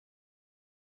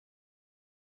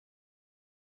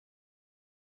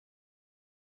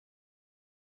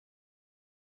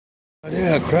I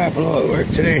did a crap load at work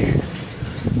today.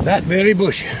 That very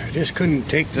bush just couldn't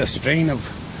take the strain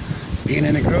of being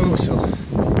in a grove, so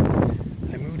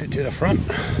I moved it to the front,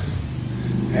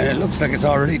 and it looks like it's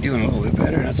already doing a little bit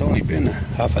better, and it's only been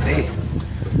half a day.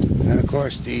 And of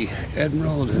course the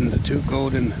emerald and the two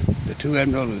golden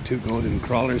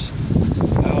crawlers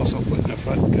I also put in the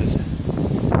front because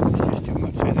it's just too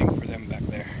much, I think, for them back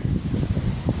there.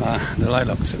 The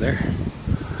lilacs are there.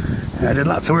 I did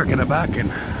lots of work in the back,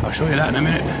 and I'll show you that in a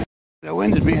minute. The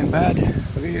wind is being bad.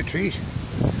 Look at your trees.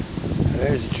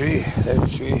 There's a tree, there's a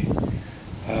tree.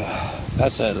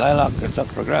 That's a lilac that's up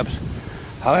for grabs.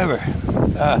 However,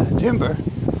 timber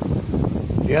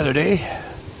the other day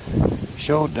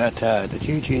showed that the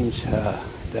teachings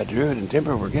that Druid and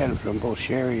Timber were getting from both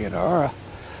Sherry and Aurora,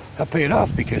 that paid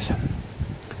off, because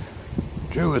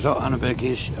Drew was on an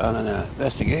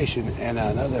investigation, and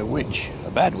another witch,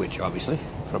 a bad witch obviously,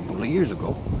 from years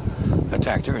ago,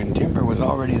 attacked her, and Timber was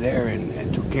already there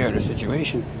and took care of the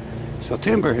situation. So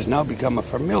Timber has now become a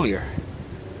familiar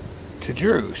to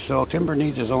Drew. So Timber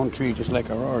needs his own tree, just like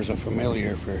Aurora's a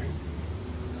familiar for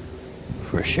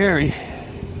Sherry.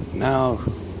 Now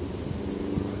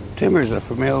Timber's a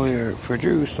familiar for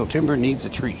Drew, so Timber needs a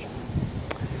tree.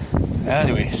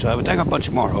 Anyway, so I would take a bunch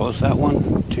of more holes. That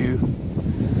one, two,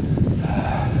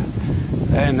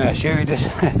 and Sherry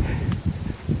just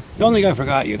don't think I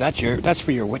forgot you. That's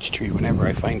for your witch tree whenever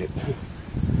I find it.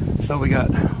 So we got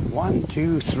 1,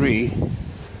 2, 3,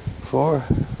 4,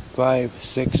 5,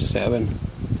 6, 7,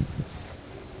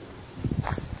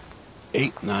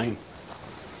 8, 9,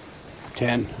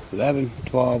 10, 11,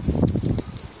 12,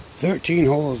 13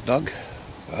 holes dug.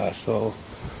 So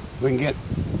we can get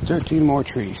 13 more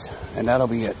trees, and that'll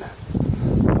be it.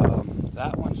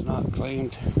 That one's not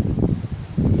claimed.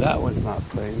 That one's not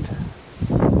claimed.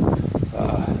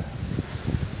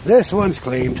 This one's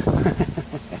claimed.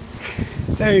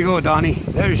 There you go, Donnie.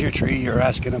 There's your tree you're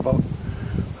asking about.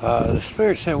 The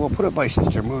spirit said, well, put it by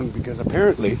Sister Moon, because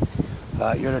apparently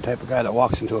you're the type of guy that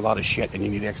walks into a lot of shit and you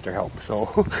need extra help.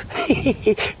 So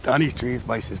Donnie's tree is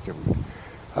by Sister Moon.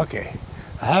 Okay.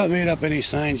 I haven't made up any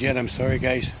signs yet. I'm sorry,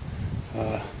 guys.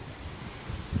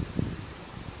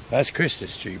 That's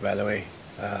Krista's tree, by the way.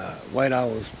 White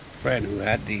Owl's friend who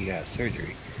had the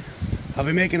surgery. I'll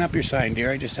be making up your sign,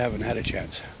 dear. I just haven't had a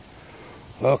chance.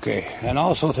 Okay, and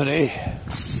also today,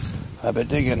 I've been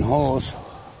digging holes.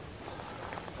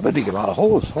 I've been digging a lot of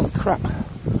holes. Holy crap.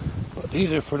 But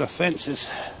these are for the fences.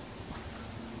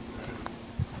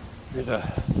 There's a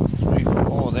 3-foot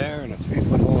hole there and a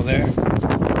 3-foot hole there.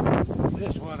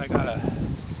 This one I got a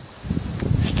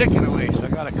stick in the way, so I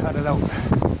got to cut it out.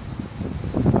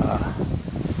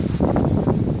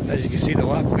 As you can see, the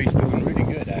walkway's doing really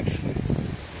good, actually.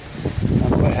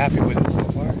 I'm quite happy with it so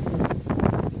far.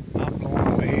 Not blowing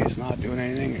away, it's not doing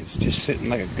anything. It's just sitting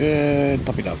like a good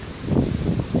puppy dog.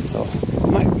 So,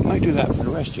 might do that for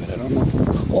the rest yet, I don't know.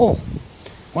 Oh,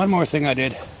 one more thing I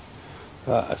did.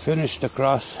 I finished the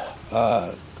cross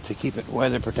to keep it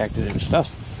weather protected and stuff.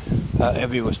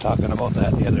 Evie was talking about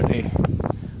that the other day.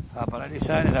 But I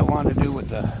decided I wanted to do with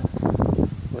the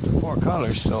 4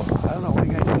 colors, so I don't know what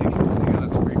you guys think. I think it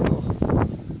looks pretty cool.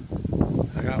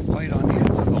 I got white on the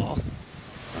ends of all,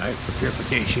 right, for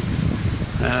purification,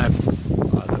 and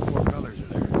the 4 colors are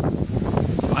there.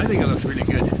 So I think it looks really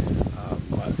good.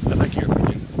 But I'd like your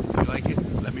opinion. If you like it,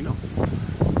 let me know.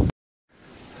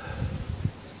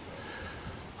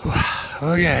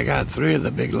 Oh yeah, I got 3 of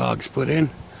the big logs put in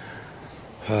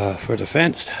for the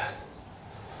fence.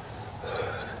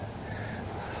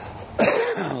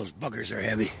 Those buggers are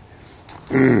heavy.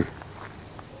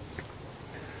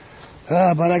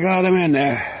 But I got them in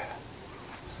there.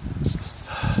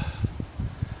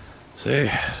 See,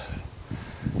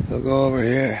 we'll go over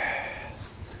here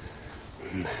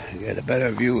and get a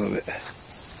better view of it.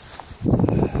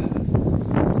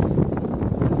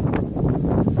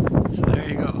 So there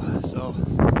you go. So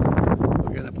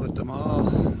we're gonna put them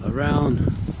all around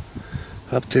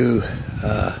up to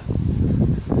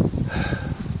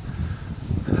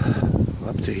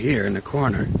here in the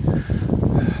corner,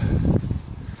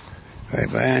 right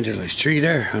by Angela's tree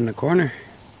there on the corner,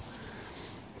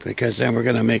 because then we're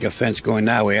going to make a fence going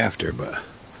that way after. But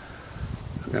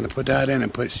we're going to put that in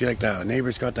and see, like the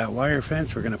neighbor's got that wire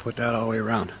fence, we're going to put that all the way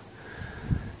around.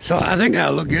 So I think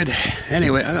that'll look good.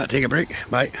 Anyway, I got to take a break.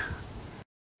 Bye.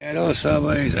 I know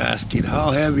somebody's asking, how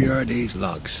heavy are these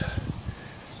logs?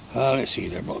 Let's see,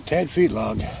 they're about 10 feet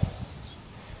long,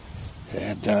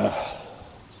 and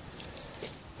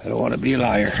I don't want to be a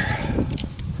liar.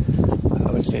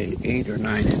 I would say 8 or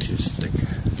 9 inches thick.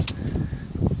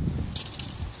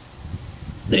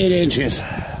 8 inches.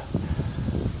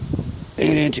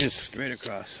 8 inches straight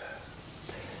across.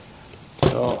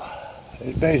 So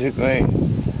it's basically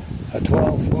a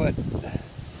 12-foot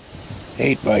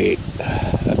 8x8.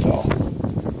 That's all.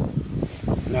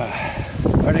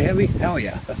 Are they heavy? Hell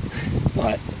yeah.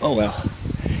 But oh well.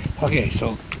 Okay,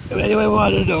 so if anybody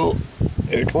wanted to know,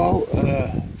 they're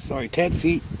 10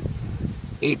 feet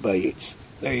 8x8s.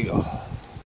 There you go.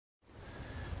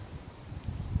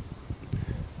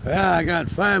 Yeah, I got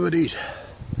 5 of these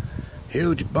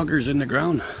huge buggers in the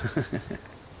ground.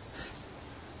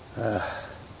 As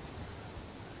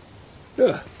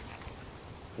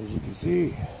you can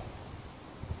see,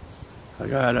 I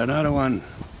got another one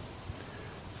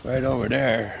right over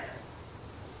there.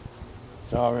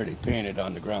 It's already painted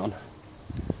on the ground.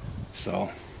 So,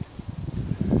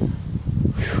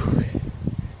 whew,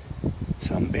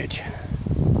 some bitch.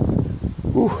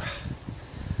 Whew.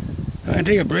 I'm gonna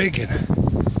take a break and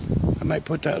I might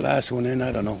put that last one in.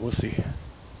 I don't know. We'll see.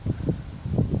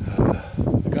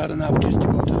 I got enough just to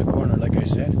go to the corner, like I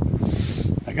said.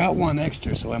 I got one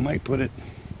extra, so I might put it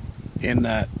in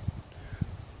that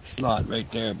slot right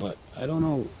there, but I don't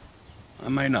know. I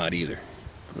might not either.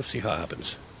 We'll see how it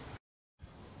happens.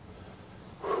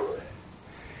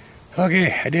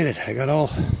 Okay, I did it. I got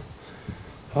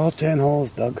all 10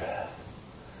 holes dug.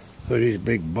 Look at these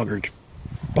big buggers.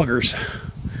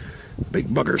 Big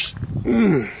buggers.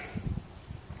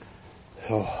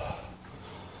 So,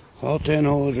 all 10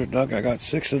 holes are dug. I got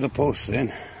 6 of the posts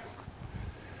in.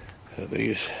 So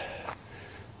these,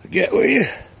 get where you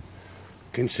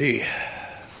can see.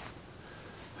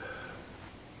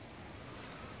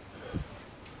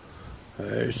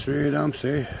 There's 3 of them,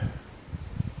 see?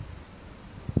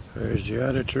 There's the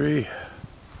other 3.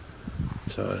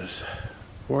 So there's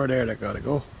 4 there that gotta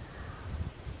go.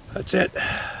 That's it.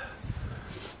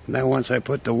 Now once I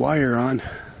put the wire on,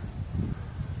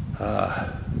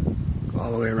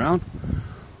 all the way around,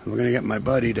 I'm gonna get my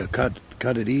buddy to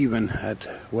cut it even at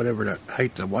whatever the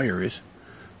height the wire is.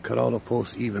 Cut all the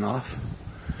posts even off.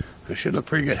 It should look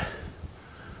pretty good.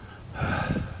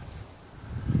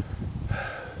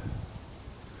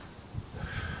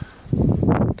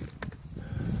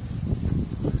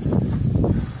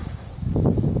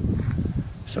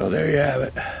 So there you have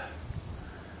it.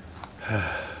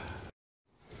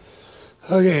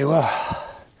 Okay, well,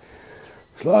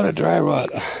 there's a lot of dry rot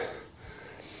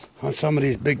on some of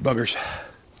these big buggers.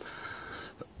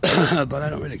 But I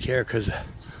don't really care because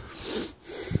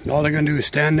all they're going to do is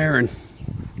stand there and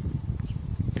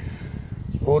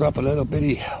hold up a little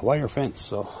bitty wire fence.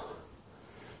 So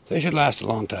they should last a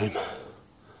long time.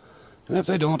 And if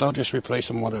they don't, I'll just replace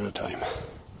them one at a time.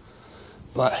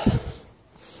 But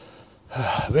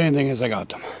the main thing is I got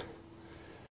them.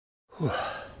 Whew.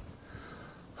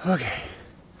 Okay.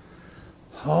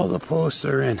 All the posts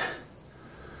are in.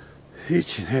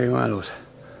 Each and every one of those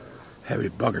heavy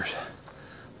buggers.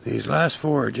 These last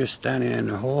 4 are just standing in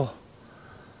the hole.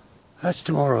 That's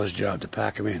tomorrow's job to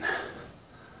pack them in.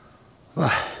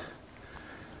 Well,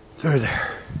 they're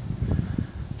there.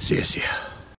 See ya.